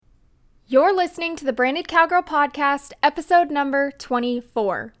You're listening to the Branded Cowgirl Podcast, episode number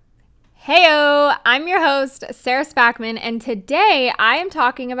 24. Heyo, I'm your host, Sarah Spackman, and today I am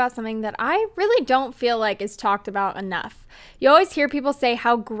talking about something that I really don't feel like is talked about enough. You always hear people say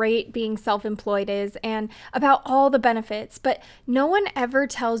how great being self-employed is and about all the benefits, but no one ever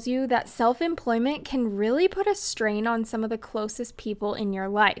tells you that self-employment can really put a strain on some of the closest people in your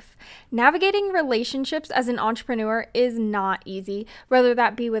life. Navigating relationships as an entrepreneur is not easy, whether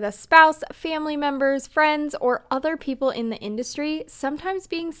that be with a spouse, family members, friends, or other people in the industry. Sometimes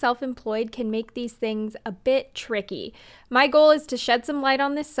being self-employed can make these things a bit tricky. My goal is to shed some light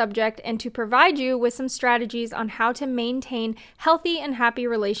on this subject and to provide you with some strategies on how to maintain healthy and happy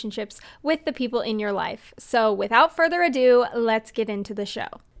relationships with the people in your life. So without further ado, let's get into the show.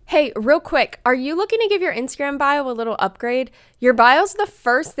 Hey, real quick, are you looking to give your Instagram bio a little upgrade? Your bio's the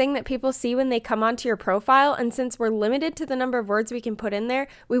first thing that people see when they come onto your profile, and since we're limited to the number of words we can put in there,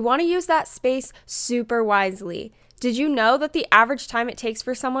 we want to use that space super wisely. Did you know that the average time it takes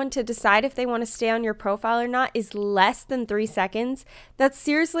for someone to decide if they want to stay on your profile or not is less than 3 seconds? That's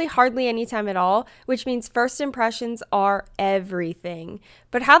seriously hardly any time at all, which means first impressions are everything.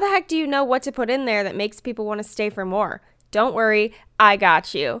 But how the heck do you know what to put in there that makes people want to stay for more? Don't worry, I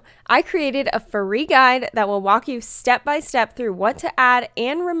got you. I created a free guide that will walk you step by step through what to add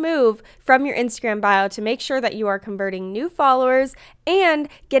and remove from your Instagram bio to make sure that you are converting new followers and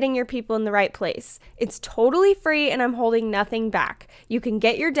getting your people in the right place. It's totally free and I'm holding nothing back. You can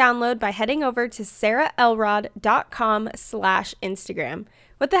get your download by heading over to sarahelrod.com/Instagram.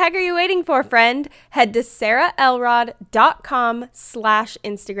 What the heck are you waiting for, friend? Head to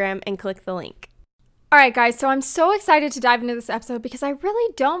sarahelrod.com/Instagram and click the link. All right, guys, so I'm so excited to dive into this episode because I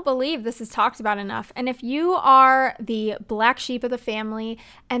really don't believe this is talked about enough. And if you are the black sheep of the family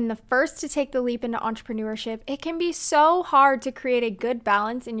and the first to take the leap into entrepreneurship, it can be so hard to create a good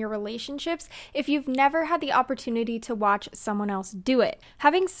balance in your relationships if you've never had the opportunity to watch someone else do it.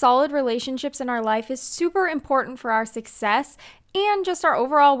 Having solid relationships in our life is super important for our success and just our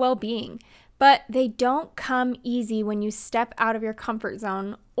overall well-being. But they don't come easy when you step out of your comfort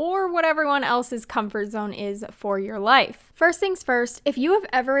zone or what everyone else's comfort zone is for your life. First things first, if you have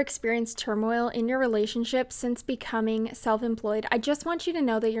ever experienced turmoil in your relationship since becoming self-employed, I just want you to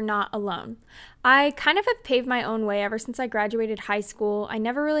know that you're not alone. I kind of have paved my own way ever since I graduated high school. I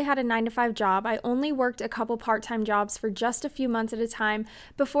never really had a 9-to-5 job. I only worked a couple part-time jobs for just a few months at a time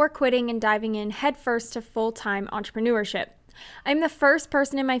before quitting and diving in headfirst to full-time entrepreneurship. I'm the first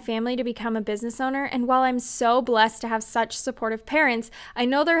person in my family to become a business owner, and while I'm so blessed to have such supportive parents, I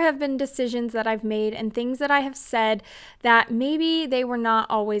know there have been decisions that I've made and things that I have said that maybe they were not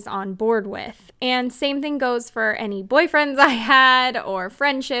always on board with. And same thing goes for any boyfriends I had or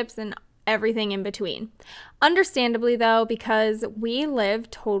friendships and everything in between. Understandably, though, because we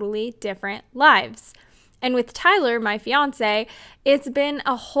live totally different lives. And with Tyler, my fiance, it's been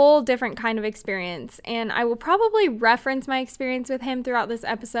a whole different kind of experience. And I will probably reference my experience with him throughout this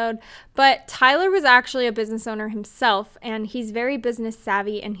episode. But Tyler was actually a business owner himself, and he's very business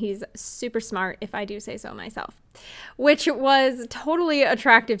savvy and he's super smart, if I do say so myself, which was totally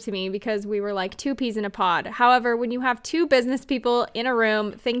attractive to me because we were like two peas in a pod. However, when you have two business people in a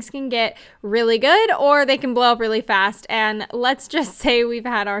room, things can get really good or they can blow up really fast. And let's just say we've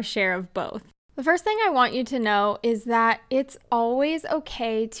had our share of both. The first thing I want you to know is that it's always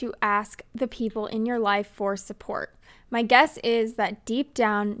okay to ask the people in your life for support. My guess is that deep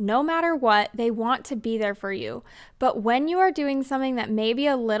down, no matter what, they want to be there for you. But when you are doing something that may be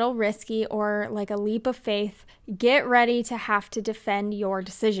a little risky or like a leap of faith, get ready to have to defend your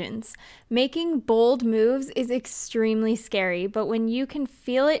decisions. Making bold moves is extremely scary, but when you can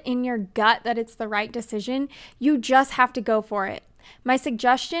feel it in your gut that it's the right decision, you just have to go for it. My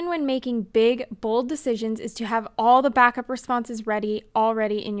suggestion when making big, bold decisions is to have all the backup responses ready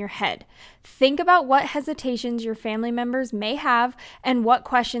already in your head. Think about what hesitations your family members may have and what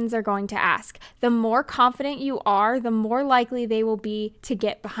questions they're going to ask. The more confident you are, the more likely they will be to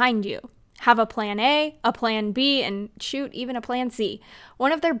get behind you. Have a plan A, a plan B, and shoot, even a plan C.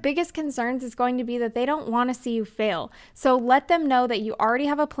 One of their biggest concerns is going to be that they don't want to see you fail. So let them know that you already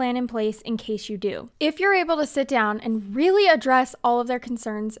have a plan in place in case you do. If you're able to sit down and really address all of their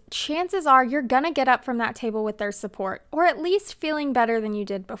concerns, chances are you're going to get up from that table with their support, or at least feeling better than you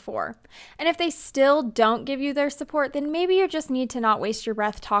did before. And if they still don't give you their support, then maybe you just need to not waste your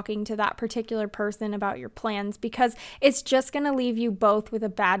breath talking to that particular person about your plans because it's just going to leave you both with a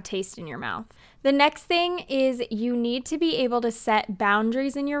bad taste in your mouth. mouth. The next thing is you need to be able to set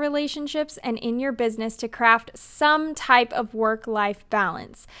boundaries in your relationships and in your business to craft some type of work-life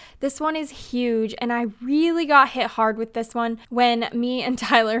balance. This one is huge, and I really got hit hard with this one when me and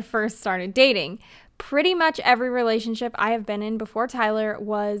Tyler first started dating. Pretty much every relationship I have been in before Tyler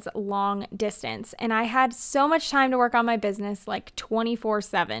was long distance, and I had so much time to work on my business, like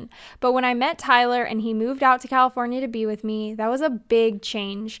 24/7. But when I met Tyler and he moved out to California to be with me, that was a big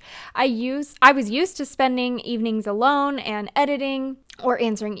change. I was used to spending evenings alone and editing or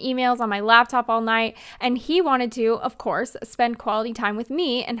answering emails on my laptop all night, and he wanted to, of course, spend quality time with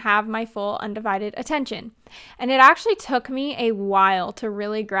me and have my full undivided attention. And it actually took me a while to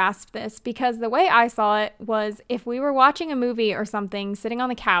really grasp this, because the way I saw it was, if we were watching a movie or something sitting on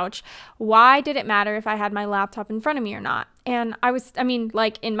the couch, why did it matter if I had my laptop in front of me or not? And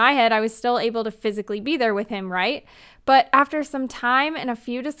in my head, I was still able to physically be there with him, right? But after some time and a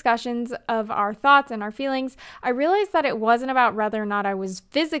few discussions of our thoughts and our feelings, I realized that it wasn't about whether or not I was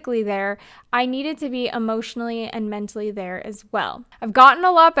physically there. I needed to be emotionally and mentally there as well. I've gotten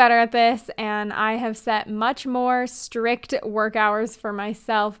a lot better at this, and I have set much more strict work hours for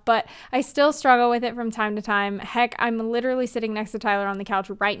myself, but I still struggle with it from time to time. Heck, I'm literally sitting next to Tyler on the couch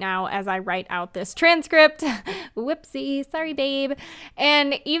right now as I write out this transcript. Whoopsie, sorry, babe.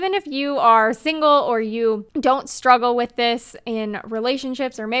 And even if you are single or you don't struggle with this in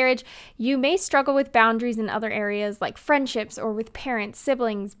relationships or marriage, you may struggle with boundaries in other areas like friendships or with parents,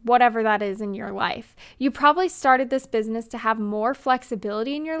 siblings, whatever that is in your life. You probably started this business to have more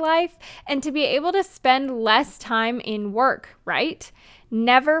flexibility in your life and to be able to spend less time in work, right?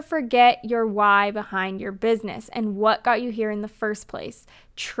 Never forget your why behind your business and what got you here in the first place.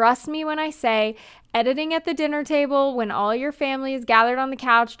 Trust me when I say editing at the dinner table when all your family is gathered on the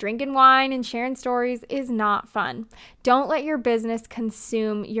couch drinking wine and sharing stories is not fun. Don't let your business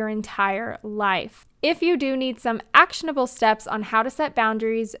consume your entire life. If you do need some actionable steps on how to set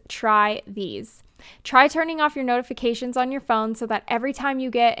boundaries, try these. Try turning off your notifications on your phone so that every time you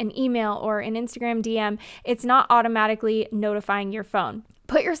get an email or an Instagram DM, it's not automatically notifying your phone.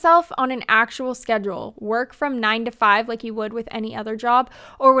 Put yourself on an actual schedule. Work from 9 to 5 like you would with any other job,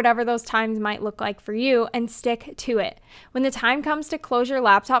 or whatever those times might look like for you, and stick to it. When the time comes to close your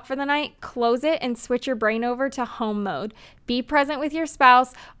laptop for the night, close it and switch your brain over to home mode. Be present with your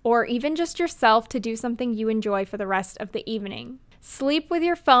spouse or even just yourself to do something you enjoy for the rest of the evening. Sleep with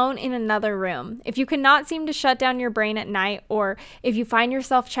your phone in another room. If you cannot seem to shut down your brain at night, or if you find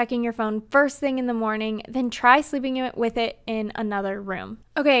yourself checking your phone first thing in the morning, then try sleeping with it in another room.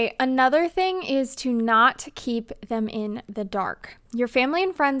 Okay, another thing is to not keep them in the dark. Your family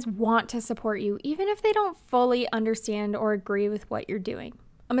and friends want to support you, even if they don't fully understand or agree with what you're doing.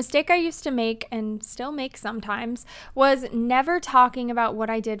 A mistake I used to make, and still make sometimes, was never talking about what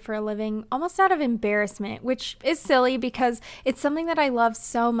I did for a living, almost out of embarrassment, which is silly because it's something that I love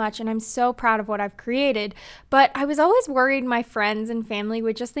so much and I'm so proud of what I've created. But I was always worried my friends and family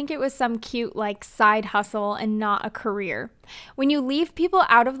would just think it was some cute side hustle and not a career. When you leave people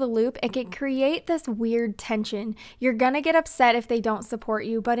out of the loop, it can create this weird tension. You're gonna get upset if they don't support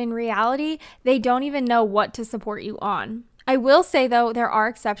you, but in reality, they don't even know what to support you on. I will say, though, there are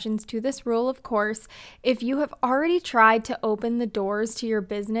exceptions to this rule, of course. If you have already tried to open the doors to your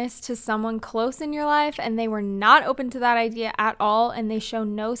business to someone close in your life and they were not open to that idea at all and they show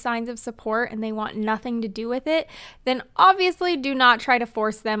no signs of support and they want nothing to do with it, then obviously do not try to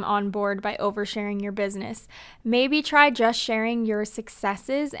force them on board by oversharing your business. Maybe try just sharing your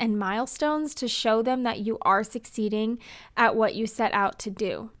successes and milestones to show them that you are succeeding at what you set out to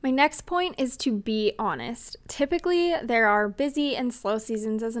do. My next point is to be honest. Typically, there are busy and slow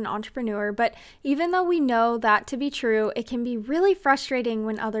seasons as an entrepreneur, but even though we know that to be true, it can be really frustrating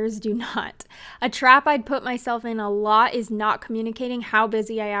when others do not. A trap I'd put myself in a lot is not communicating how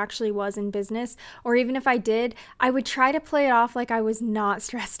busy I actually was in business, or even if I did, I would try to play it off like I was not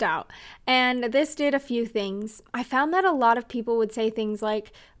stressed out. And this did a few things. I found that a lot of people would say things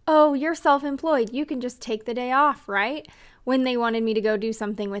like, "Oh, you're self-employed, you can just take the day off, right?" when they wanted me to go do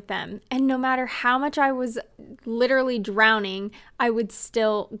something with them. And no matter how much I was literally drowning, I would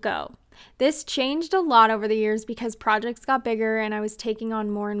still go. This changed a lot over the years because projects got bigger and I was taking on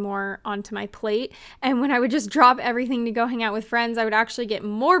more and more onto my plate. And when I would just drop everything to go hang out with friends, I would actually get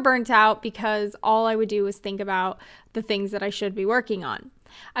more burnt out because all I would do was think about the things that I should be working on.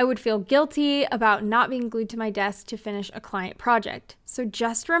 I would feel guilty about not being glued to my desk to finish a client project. So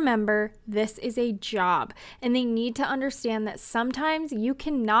just remember, this is a job, and they need to understand that sometimes you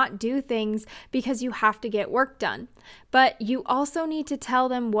cannot do things because you have to get work done. But you also need to tell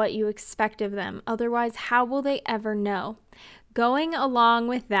them what you expect of them. Otherwise, how will they ever know? going along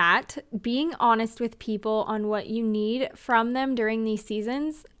with that, being honest with people on what you need from them during these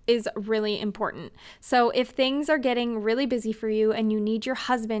seasons is really important. So if things are getting really busy for you and you need your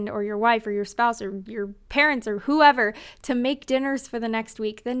husband or your wife or your spouse or your parents or whoever to make dinners for the next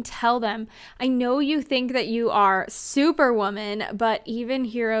week, then tell them. I know you think that you are Superwoman, but even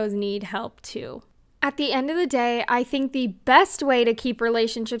heroes need help too. At the end of the day, I think the best way to keep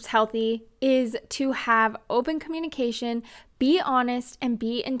relationships healthy is to have open communication, be honest, and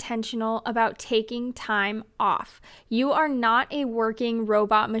be intentional about taking time off. You are not a working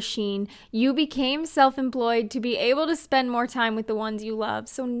robot machine. You became self-employed to be able to spend more time with the ones you love,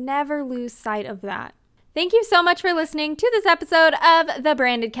 so never lose sight of that. Thank you so much for listening to this episode of the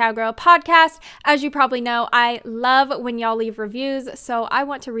Branded Cowgirl podcast. As you probably know, I love when y'all leave reviews, so I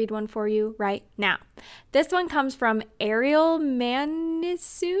want to read one for you right now. This one comes from Ariel Mansu.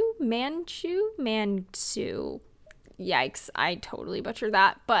 Yikes, I totally butchered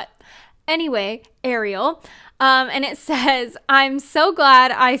that, but anyway, Ariel, and it says, I'm so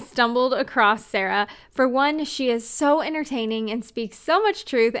glad I stumbled across Sarah. For one, she is so entertaining and speaks so much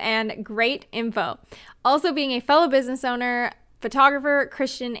truth and great info. Also, being a fellow business owner, photographer,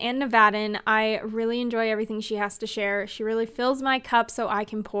 Christian, and Nevadan, I really enjoy everything she has to share. She really fills my cup so I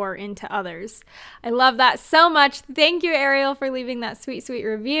can pour into others. I love that so much. Thank you, Ariel, for leaving that sweet, sweet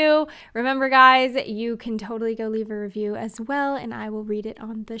review. Remember, guys, you can totally go leave a review as well, and I will read it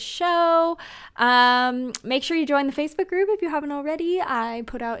on the show. Make sure you join the Facebook group if you haven't already. I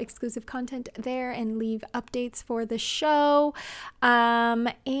put out exclusive content there and leave updates for the show.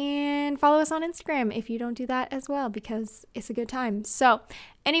 And follow us on Instagram if you don't do that as well, because it's a good time. So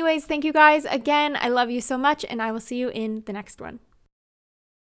anyways, thank you guys again. I love you so much, and I will see you in the next one.